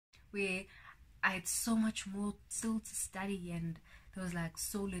where I had so much more still to study, and there was like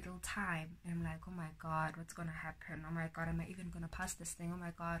so little time. And I'm like, oh my god, what's gonna happen? Oh my god, am I even gonna pass this thing? Oh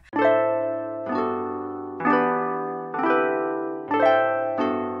my god.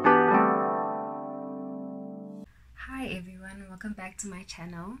 Hi everyone, welcome back to my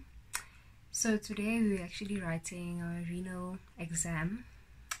channel. So today we're actually writing our renal exam,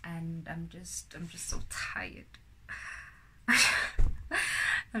 and I'm just so tired.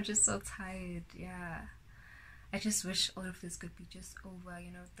 I'm just so tired. Yeah, I just wish all of this could be just over,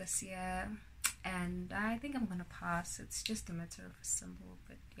 you know, this year, and I think I'm gonna pass. It's just a matter of a symbol,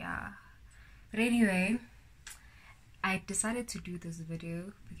 but yeah. But anyway, I decided to do this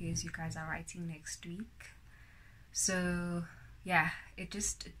video because you guys are writing next week. So yeah, it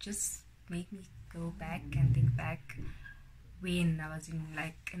just made me go back and think back when I was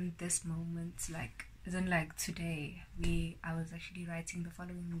in this moment, like isn't like today, I was actually writing the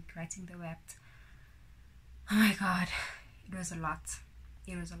following week, writing the WAPT. Oh my god, it was a lot.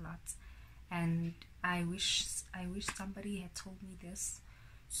 It was a lot, and I wish somebody had told me this.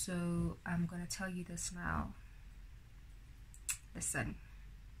 So I'm gonna tell you this now. Listen,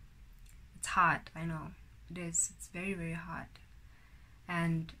 it's hard, I know. It is. It's very, very hard,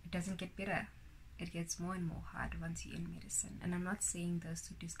 and it doesn't get better. It gets more and more hard once you're in medicine. And I'm not saying this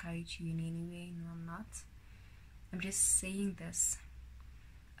to discourage you in any way. No, I'm not. I'm just saying this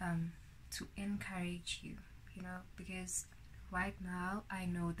to encourage you, you know, because right now I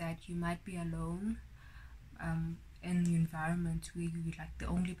know that you might be alone in the environment where you're like the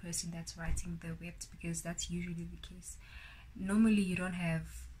only person that's writing the WAPT, because that's usually the case. Normally you don't have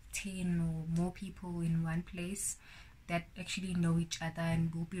 10 or more people in one place that actually know each other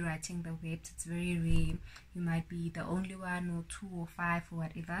and will be writing the WAPT. It's very rare. You might be the only one, or 2 or 5 or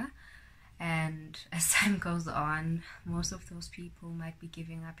whatever, and as time goes on, most of those people might be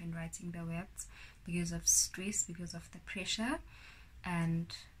giving up in writing the WAPT because of stress, because of the pressure,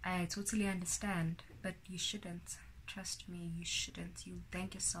 and I totally understand, but you shouldn't. Trust me, you shouldn't. You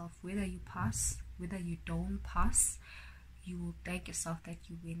thank yourself whether you pass, whether you don't pass. You will thank yourself that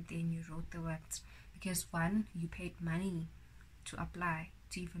you went there and you wrote the WAPT, because one, you paid money to apply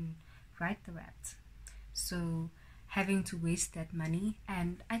to even write the WAPT. So having to waste that money,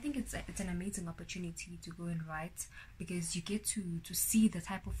 and I think it's an amazing opportunity to go and write, because you get to see the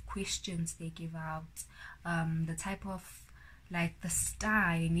type of questions they give out, the type of like the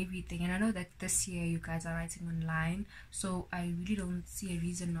style and everything. And I know that this year you guys are writing online, so I really don't see a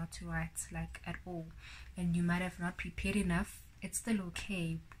reason not to write, like at all. And you might have not prepared enough. It's still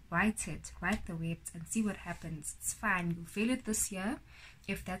okay. Write it, write the WAPT and see what happens. It's fine. You'll fail it this year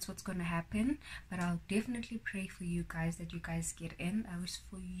if that's what's going to happen, but I'll definitely pray for you guys that you guys get in. I wish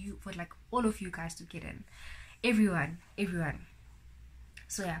for like all of you guys to get in, everyone.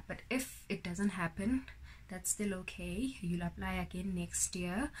 So yeah, but if it doesn't happen, that's still okay. You'll apply again next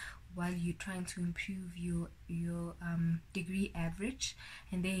year while you're trying to improve your degree average,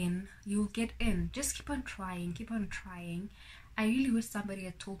 and then you'll get in. Just keep on trying. I really wish somebody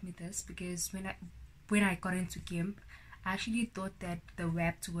had told me this, because when I got into GEMP, I actually thought that the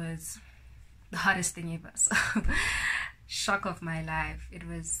WAPT was the hardest thing ever. So shock of my life. It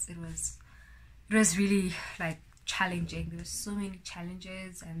was really like challenging. There were so many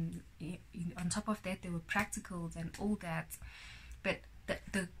challenges, and on top of that there were practicals and all that. But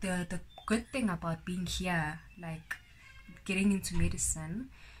the good thing about being here, like getting into medicine,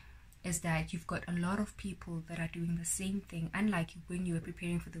 is that you've got a lot of people that are doing the same thing, unlike when you were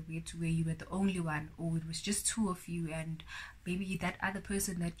preparing for the WAPT, where you were the only one, or it was just 2 of you, and maybe that other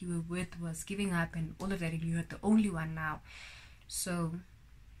person that you were with was giving up and all of that, and you're the only one now. So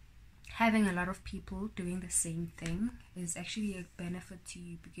having a lot of people doing the same thing is actually a benefit to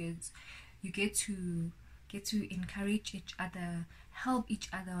you, because you get to encourage each other, help each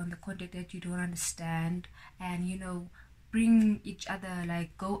other on the content that you don't understand, and you know, bring each other,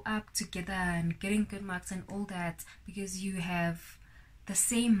 like go up together and getting good marks and all that, because you have the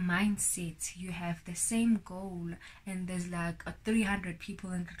same mindset, you have the same goal, and there's like 300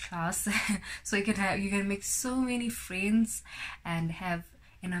 people in the class. So you can make so many friends and have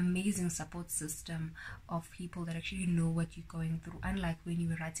an amazing support system of people that actually know what you're going through, unlike when you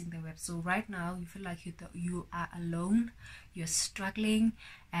were writing the WAPT. So right now you feel like you are alone, you're struggling,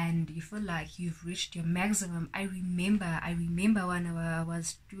 and you feel like you've reached your maximum. I remember when I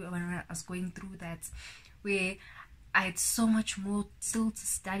was going through that, where I had so much more still to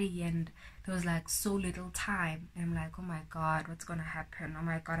study, and there was like so little time, and I'm like, oh my god, what's gonna happen? Oh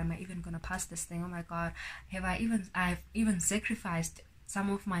my god, am I even gonna pass this thing? Oh my god, I've even sacrificed some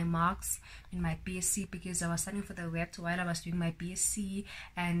of my marks in my BSc because I was studying for the WAPT while I was doing my BSc.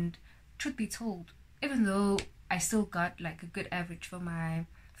 And truth be told, even though I still got like a good average for my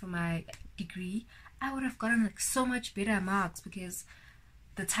degree, I would have gotten like so much better marks because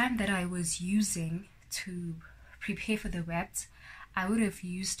the time that I was using to prepare for the WAPT, I would have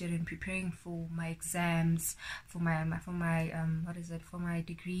used it in preparing for my exams, for my for my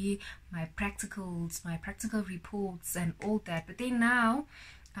degree, my practicals, my practical reports and all that. But then now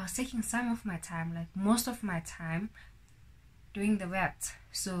I was taking some of my time, like most of my time, doing the WAPT.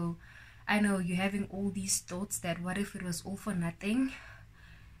 So I know you're having all these thoughts that what if it was all for nothing.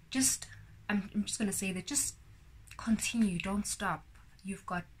 I'm just gonna say that just continue, don't stop. You've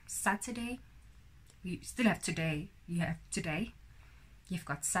got Saturday, we still have today, you have today, you've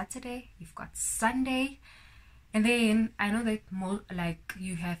got Saturday, you've got Sunday, and then I know that more like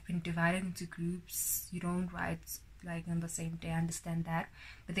you have been divided into groups, you don't write like on the same day, I understand that.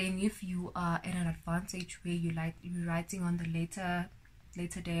 But then if you are at an advantage where you're writing on the later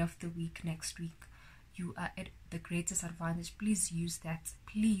day of the week, next week, you are at the greatest advantage. Please use that.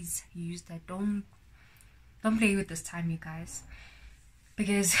 Please use that. Don't play with this time, you guys,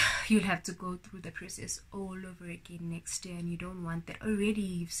 because you'll have to go through the process all over again next year, and you don't want that. Already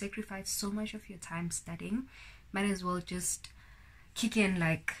you've sacrificed so much of your time studying. Might as well just kick in,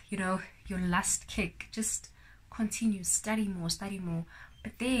 like, you know, your last kick. Just continue, study more.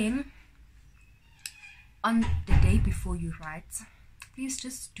 But then on the day before you write, please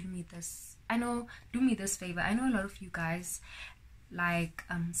just do me this. Do me this favor. I know a lot of you guys like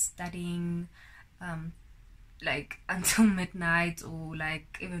studying like until midnight, or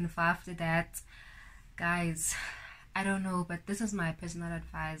like even if after that. Guys, I don't know, but this is my personal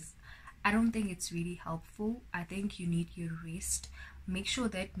advice. I don't think it's really helpful. I think you need your rest. Make sure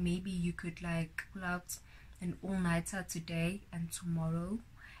that maybe you could like pull out an all-nighter today and tomorrow,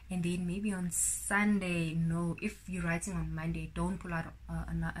 and then maybe on Sunday. No, if you're writing on Monday, don't pull out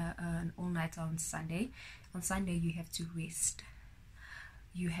an all-nighter on Sunday. On Sunday you have to rest.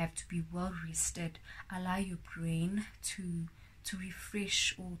 You have to be well rested. Allow your brain to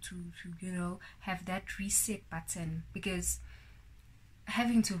refresh, or to you know, have that reset button, because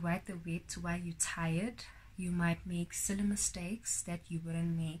having to write the WAPT while you're tired, you might make silly mistakes that you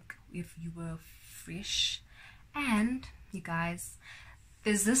wouldn't make if you were fresh. And you guys,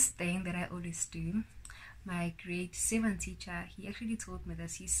 there's this thing that I always do. My grade 7 teacher, he actually told me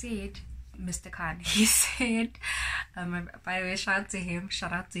this. He said, Mr. Khan, he said, by the way, shout out to him.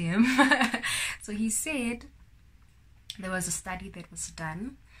 So he said there was a study that was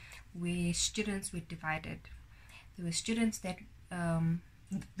done where students were divided. There were students that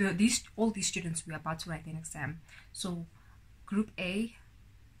all these students were about to write an exam. So group A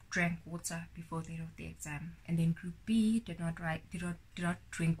drank water before they wrote the exam, and then group B did not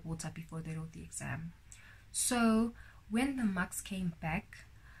drink water before they wrote the exam. So when the marks came back,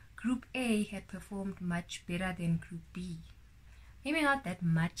 group A had performed much better than group B. Maybe not that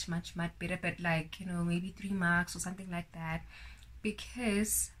much better, but like, you know, maybe 3 marks or something like that,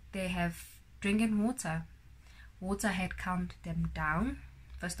 because they have drinking water. Water had calmed them down,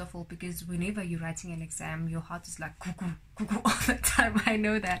 first of all, because whenever you're writing an exam, your heart is like cuckoo all the time. I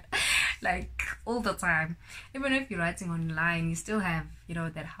know that, like all the time. Even if you're writing online, you still have, you know,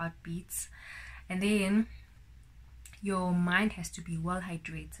 that heartbeats. And then your mind has to be well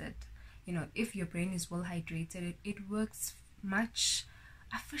hydrated. You know, if your brain is well hydrated, it works much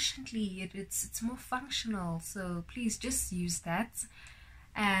efficiently. It's more functional. So please just use that,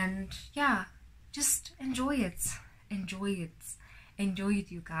 and yeah, just enjoy it,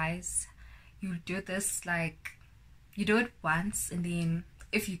 you guys. You do this, like, you do it once, and then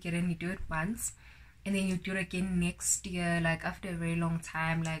if you get in, you do it once, and then you do it again next year, like after a very long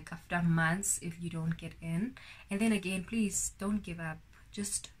time, like after months, if you don't get in. And then again, please don't give up.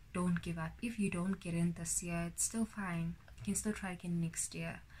 Just don't give up. If you don't get in this year, it's still fine. You can still try again next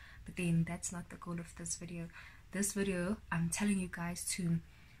year. But then that's not the goal of this video. This video, I'm telling you guys to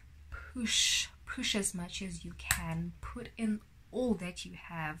push as much as you can. Put in all that you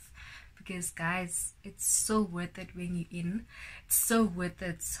have, because guys, it's so worth it when you're in. It's so worth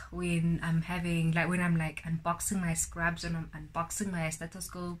it when I'm having, like, when I'm like unboxing my scrubs and I'm unboxing my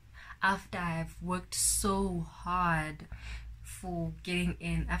stethoscope after I've worked so hard for getting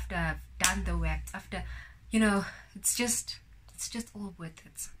in, after I've done the WAPT, after, you know, it's just all worth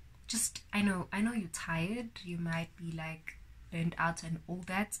it. Just, I know you're tired, you might be like burnt out and all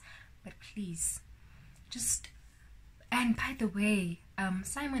that, but please just. And by the way,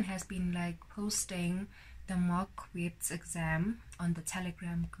 Simon has been like posting the mock WAPT exam on the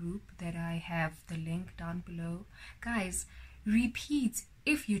Telegram group that I have the link down below. Guys, repeat.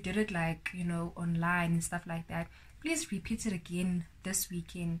 If you did it like, you know, online and stuff like that, please repeat it again this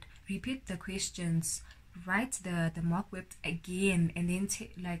weekend. Repeat the questions, write the mock WAPT again, and then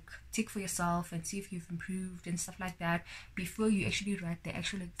tick for yourself and see if you've improved and stuff like that before you actually write the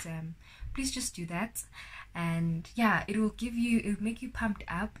actual exam. Please just do that, and yeah, it'll make you pumped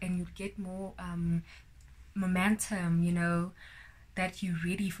up, and you'll get more momentum, you know, that you're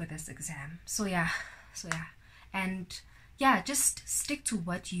ready for this exam. So yeah, and yeah, just stick to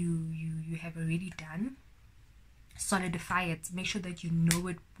what you have already done. Solidify it. Make sure that you know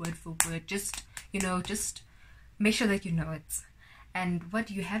it word for word. Just make sure that you know it. And what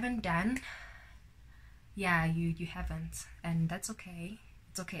you haven't done, yeah, you haven't, and that's okay.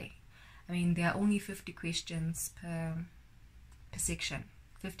 It's okay. I mean, there are only 50 questions per section.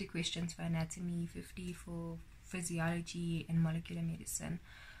 50 questions for anatomy, 50 for physiology and molecular medicine.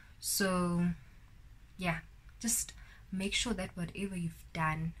 So yeah, just make sure that whatever you've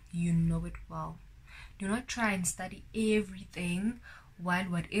done, you know it well. Do not try and study everything while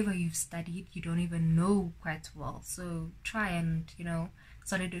whatever you've studied you don't even know quite well. So try and, you know,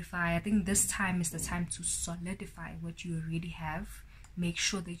 solidify. I think this time is the time to solidify what you already have. Make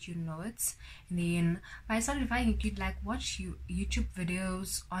sure that you know it, and then by solidifying, you could like watch YouTube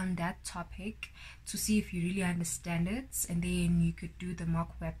videos on that topic to see if you really understand it, and then you could do the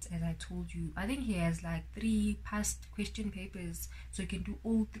mock WAPT as I told you. I think he has like 3 past question papers, so you can do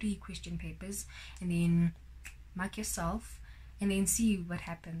all 3 question papers and then mark yourself and then see what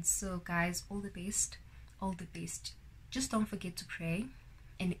happens. So guys, all the best, all the best. Just don't forget to pray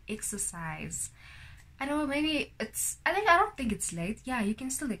and exercise. I don't know, maybe I don't think it's late. Yeah, you can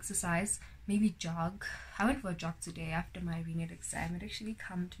still exercise. Maybe jog. I went for a jog today after my renal exam. It actually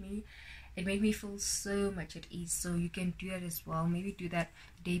calmed me. It made me feel so much at ease. So you can do it as well. Maybe do that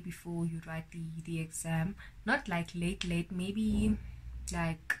the day before you write the exam. Not like late, maybe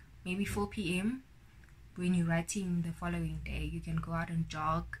like 4 p.m. when you're writing the following day. You can go out and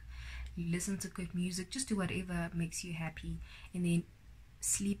jog. You listen to good music. Just do whatever makes you happy. And then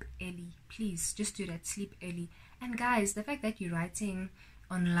sleep early. Please just do that. Sleep early. And guys, the fact that you're writing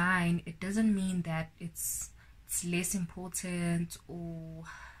online, it doesn't mean that it's less important, or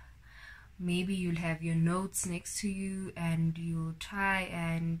maybe you'll have your notes next to you and you'll try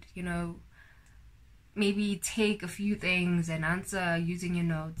and, you know, maybe take a few things and answer using your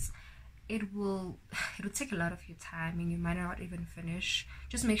notes. It'll take a lot of your time and you might not even finish.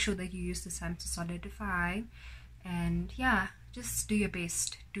 Just make sure that you use this time to solidify, and yeah, just do your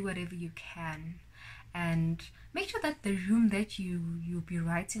best. Do whatever you can, and make sure that the room that you'll be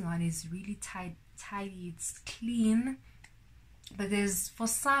writing on is really tidy, it's clean. But for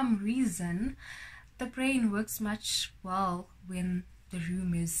some reason, the brain works much well when the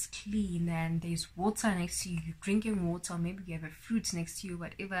room is clean and there's water next to you, you're drinking water, or maybe you have a fruit next to you,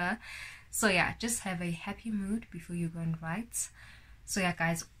 whatever. So yeah, just have a happy mood before you go and write. So yeah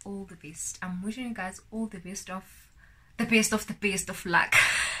guys, all the best. I'm wishing you guys all the best of luck.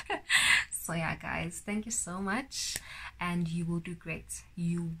 So yeah guys, thank you so much, and you will do great.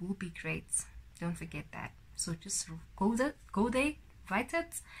 You will be great. Don't forget that. So just go there, write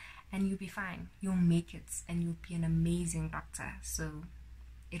it, and you'll be fine. You'll make it, and you'll be an amazing doctor. So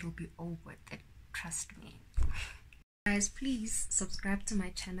it'll be all worth it, trust me. Guys, please subscribe to my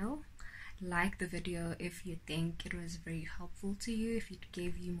channel. Like the video if you think it was very helpful to you, if it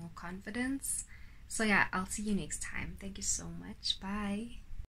gave you more confidence. So yeah, I'll see you next time. Thank you so much. Bye.